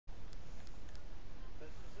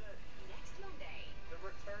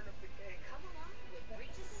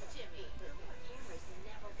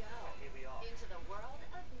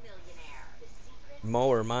Mo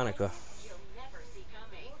or Monica.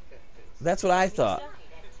 That's what I thought.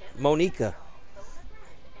 Monica.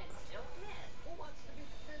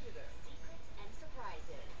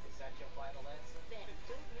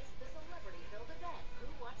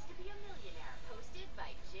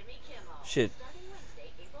 Shit.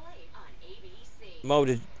 Mo,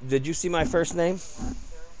 did you see my first name?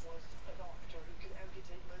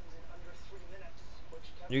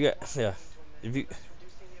 You got, yeah. If you,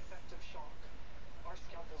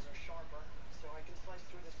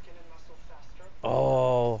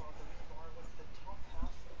 oh.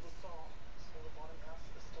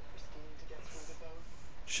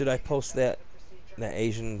 Should I post that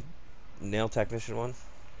Asian nail technician one?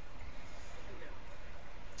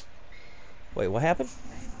 Wait, what happened?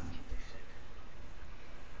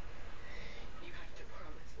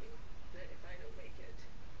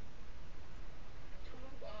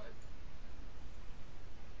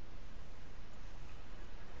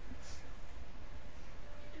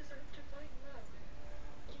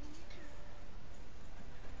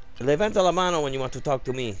 Levanta la mano when you want to talk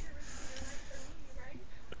to me.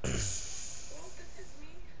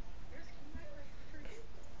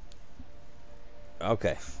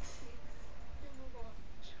 Okay.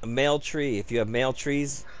 A male tree. If you have male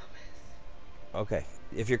trees, okay.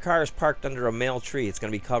 If your car is parked under a male tree, it's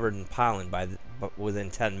going to be covered in pollen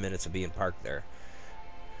within 10 minutes of being parked there.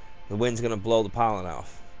 The wind's going to blow the pollen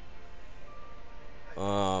off.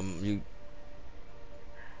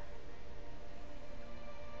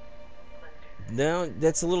 Now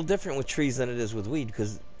that's a little different with trees than it is with weed,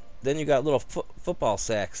 because then you got little football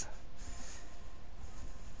sacks.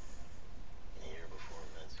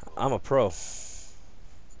 I'm a pro.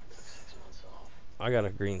 I got a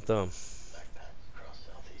green thumb.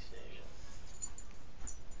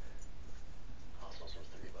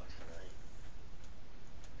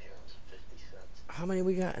 How many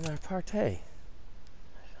we got in our party?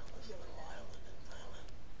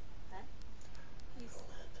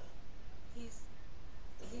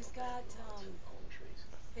 He's got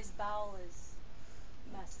his bowel is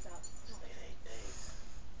messed up.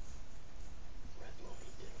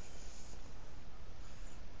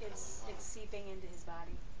 It's seeping into his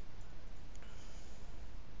body.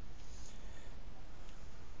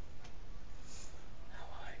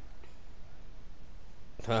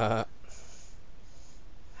 Hi.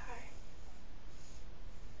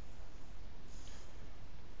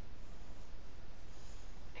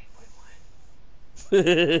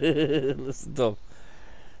 8.1. Listen to him.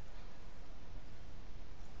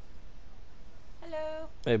 Hello.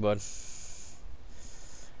 Hey, bud.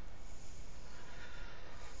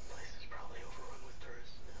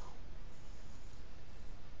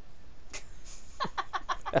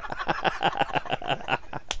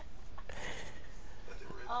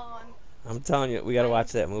 I'm telling you, we gotta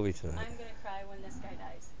watch that movie tonight. I'm gonna cry when this guy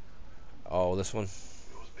dies. Oh, this one?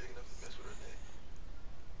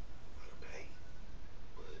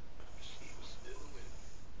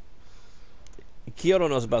 Kyoto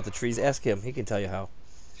knows about the trees. Ask him. He can tell you how.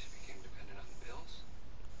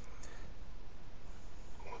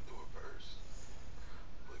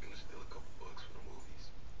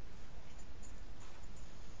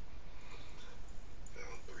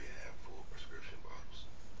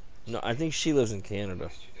 No, I think she lives in Canada.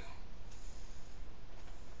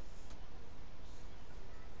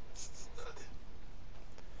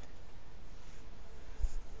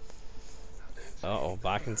 Uh-oh,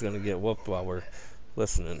 Bakken's gonna get whooped while we're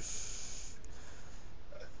listening.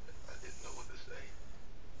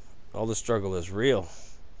 All the struggle is real.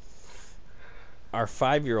 Our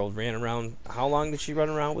 5-year-old ran around. How long did she run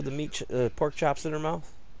around with the pork chops in her mouth?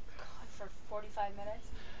 For 45 minutes?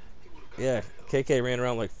 Yeah, KK ran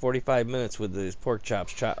around like 45 minutes with these pork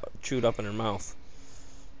chops chewed up in her mouth.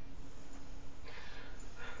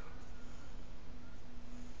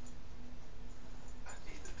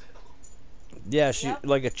 Yeah, she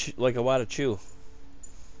like a wad of chew.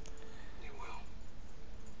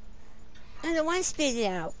 I'm the one spit it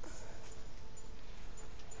out.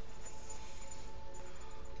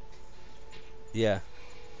 Yeah.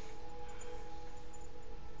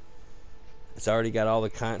 It's already got all the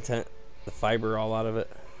content, the fiber all out of it.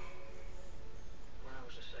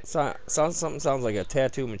 Sounds like a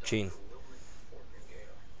tattoo machine.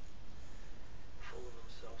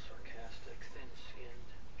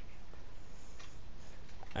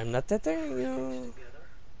 I'm not that thing, you know.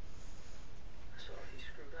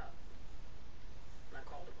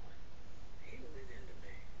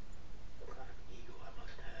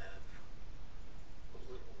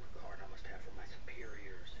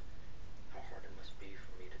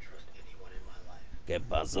 Que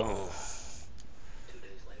pasó?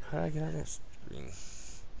 How do I get on this screen?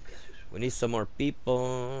 We need some more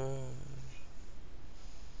people.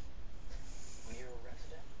 When you're a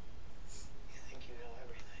resident, you think you know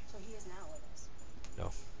everything. So he is not with us.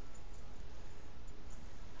 No.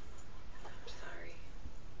 I'm sorry.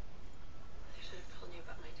 I should have told you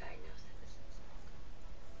about my diagnosis.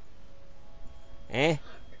 Eh?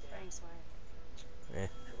 Frank's wife. Eh.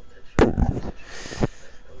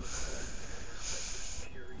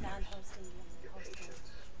 Non-hosting game. Hosting.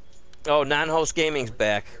 Oh, non-host gaming's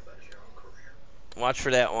back. Watch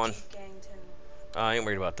for that one. Gang too. I ain't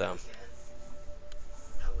worried about them.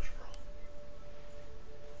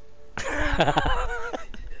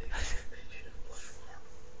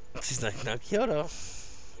 She's like, no, Kyoto.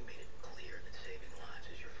 You made it clear that saving lives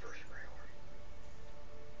is your first priority.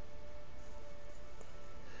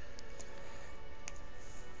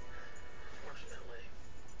 Unfortunately,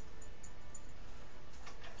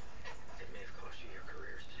 it may have cost you your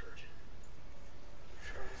career as a surgeon.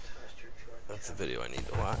 That's the video I need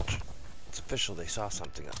to watch. It's official, they saw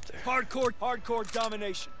something up there. Hardcore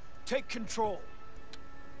domination. Take control.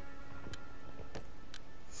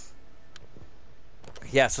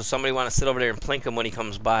 Yeah, so somebody want to sit over there and plink him when he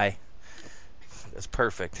comes by. That's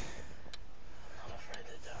perfect. I'm afraid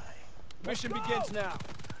to die. Mission begins now.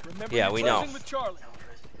 Remember, Yeah, you're we know. closing with Charlie. Don't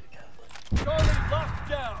trust the Catholic. Charlie locked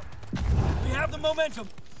down. We have the momentum.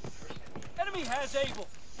 Enemy has Able.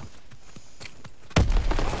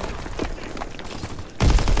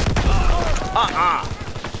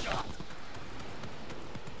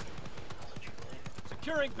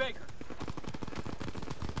 Securing Baker.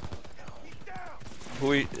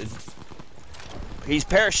 He's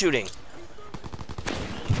parachuting.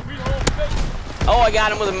 We hold Baker. Oh, I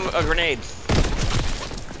got him with a grenade.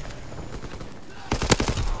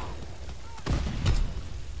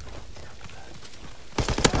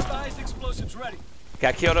 Advised explosives ready.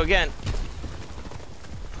 Got Kyoto again.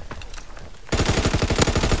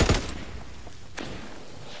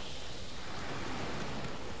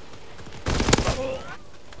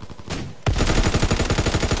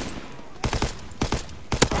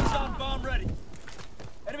 Horizon bomb ready.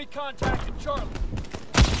 Enemy contact at Charlie.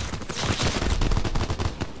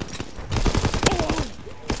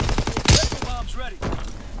 Second bomb's ready.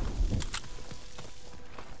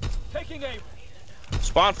 Taking Able.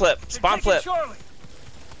 Spawn flip. Spawn Taking flip. Charlie.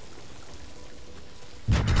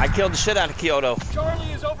 I killed the shit out of Kyoto.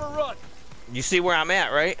 Charlie is overrun. You see where I'm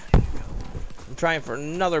at, right? I'm trying for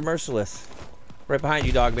another merciless. Right behind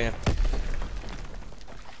you, dog man.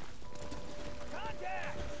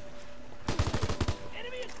 Contact.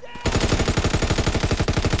 Enemy is down.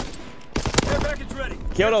 Care package ready.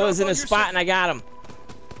 Kyoto is in his spot and I got him.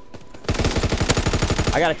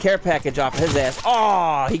 I got a care package off his ass.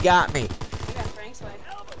 Oh, he got me. We got Frank's wife.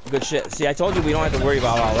 Good shit. See, I told you we don't have to worry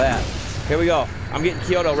about all that. Here we go. I'm getting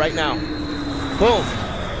Kyoto right now. Boom.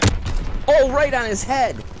 Oh, right on his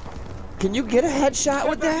head. Can you get a headshot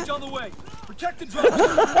with Package that? on the way. Protect the driver.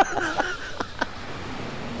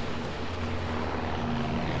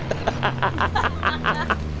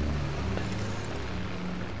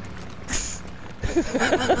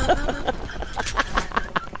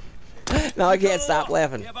 Now I can't stop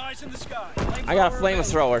laughing. We have eyes in the sky. I got a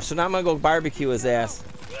flamethrower, so now I'm gonna go barbecue his ass.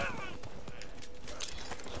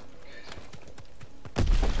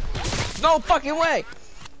 No fucking way!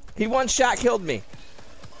 He one shot killed me.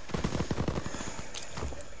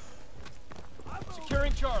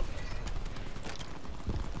 Securing Charlie.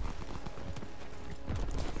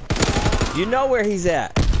 You know where he's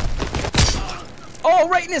at. Oh,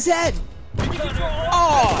 right in his head!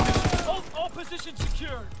 Oh! All positions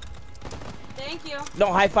secured. Thank you.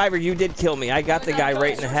 No, high fiver, you did kill me. I got the guy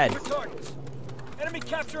right in the head. Targets. Enemy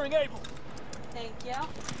capturing Able. Thank you.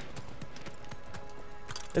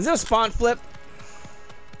 Is it a spawn flip?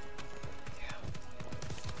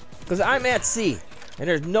 Because I'm at C, and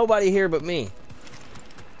there's nobody here but me.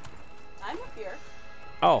 I'm up here.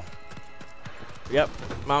 Oh. Yep,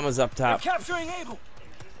 Mama's up They're top. capturing Able.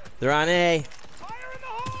 They're on A. Fire in the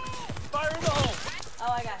hole. Fire in the hole.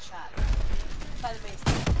 Oh, I got shot. By the base.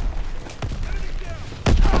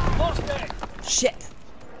 Lost A. Shit.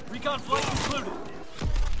 Recon flight concluded.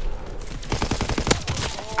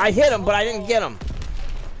 I hit him, but I didn't get him.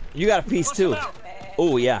 You got a piece Flush too. him out.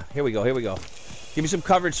 Oh yeah, here we go, here we go. Give me some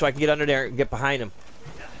coverage so I can get under there and get behind him.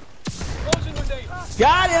 Closing with Able.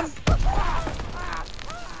 Got him!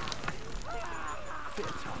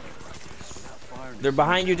 They're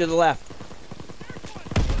behind you to the left.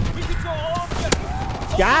 We control all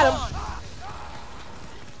objectives. Got him! Hold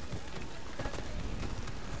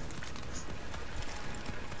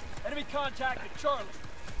on. Enemy contact at Charlie.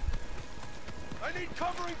 I need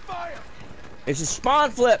covering fire. It's a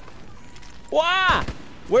spawn flip. Why?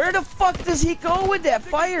 Where the fuck does he go with that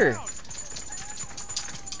fire?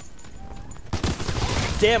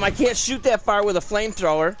 Damn, I can't shoot that far with a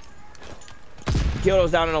flamethrower.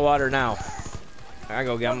 Kyoto's down in the water now. I'm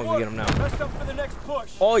gonna go get him now. Rest up for the next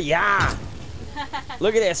push. Oh yeah!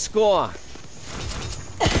 Look at that score.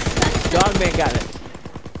 Dogman got it.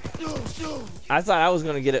 I thought I was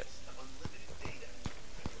gonna get it.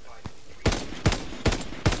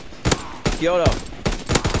 Kyoto.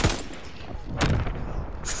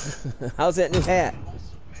 How's that new hat?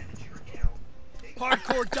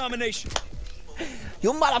 Hardcore domination.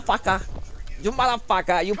 You motherfucker! You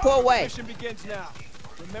motherfucker! You pull away! Mission begins now.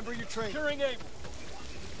 Remember your training. Securing Able.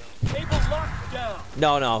 Able locked down.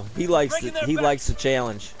 No, he likes the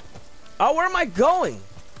challenge. Oh, where am I going?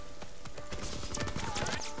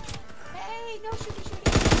 Hey, no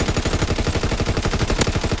shooting.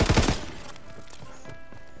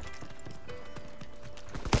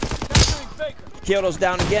 Capturing Baker. Kyoto's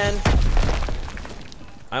down again.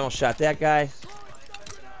 I almost shot that guy.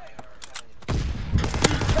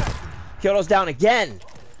 Kyoto's down again.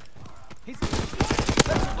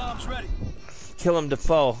 Special bombs ready. Kill him,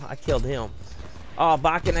 Defoe. I killed him. Oh,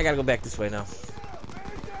 Bakken, I gotta go back this way now.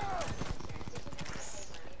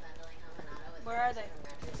 Where are they?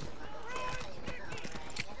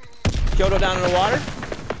 Kyoto down in the water.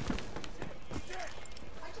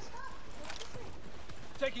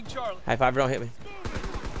 Taking Charlie. High five, don't hit me.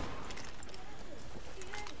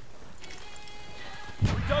 We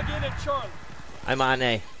dug in at Charlie. I'm on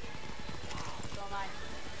A. So am I.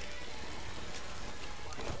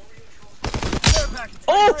 Care package.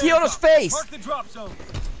 Oh, Ready for Kyoto's airdrop. face! Mark the drop zone.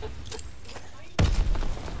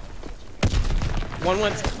 One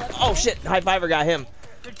went. Oh shit! High fiver got him.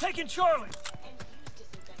 They're taking Charlie.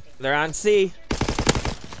 They're on C.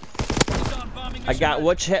 He's on bombing I got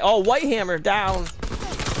mission. White Hammer down.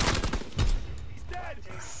 He's dead.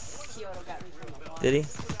 Kyoto got me from the water. Did he?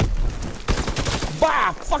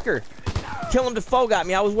 Bah! Fucker! Kill him, Defoe got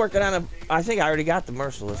me. I was working on a. I think I already got the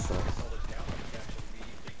Merciless. So.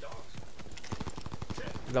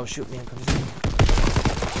 Don't shoot me. I'm coming.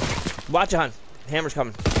 Watch it, hun. Hammer's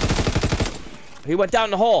coming. He went down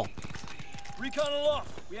the hole. Recon aloft.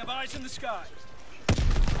 We have eyes in the sky.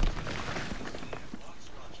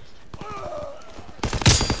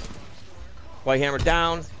 White Hammer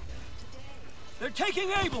down. They're taking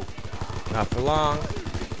Able. Not for long.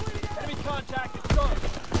 Enemy contact is Charlie.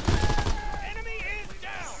 Enemy is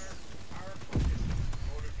down.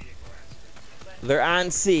 They're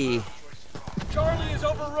on C. Charlie is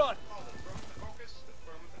overrun.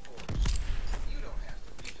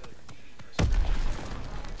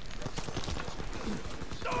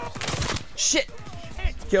 Shit!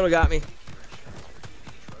 Kyoto got me.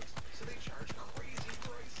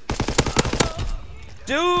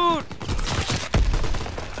 Dude!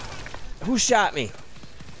 Who shot me?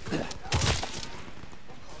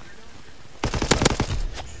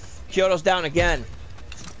 Kyoto's down again.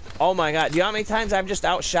 Oh my god. Do you know how many times I've just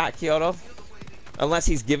outshot Kyoto? Unless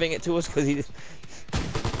he's giving it to us because he...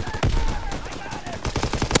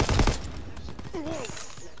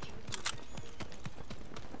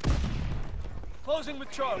 Closing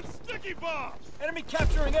with Charlie. Sticky bomb. Enemy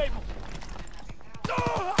capturing Able.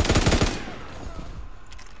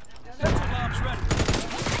 Central bombs ready.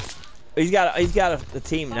 He's got a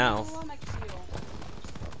team now. Oh, my Q.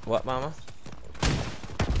 What, mama?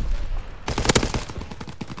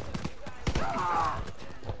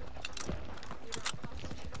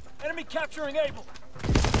 Enemy capturing Able.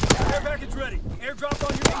 Air package ready. Airdrop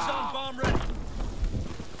on your Azon bomb ready.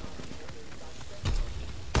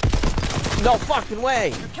 No fucking way!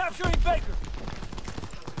 You're capturing Baker.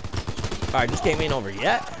 Alright, this game ain't over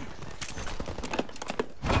yet.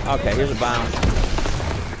 Okay, here's a bomb.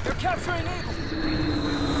 You're capturing Able.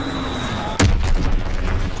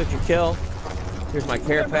 Took your kill. Here's my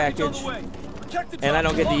care Air package on package. the way. Protect the And I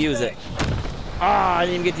drop don't get to zone. use it. Ah, I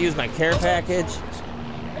didn't even get to use my care package. Take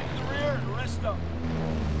the rear and rest up.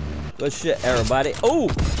 Good shit, everybody. Oh!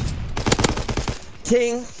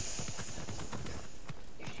 Ting!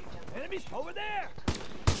 Enemies over there.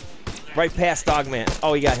 Right past Dogman.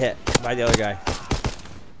 Oh, he got hit by the other guy.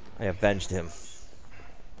 I avenged him.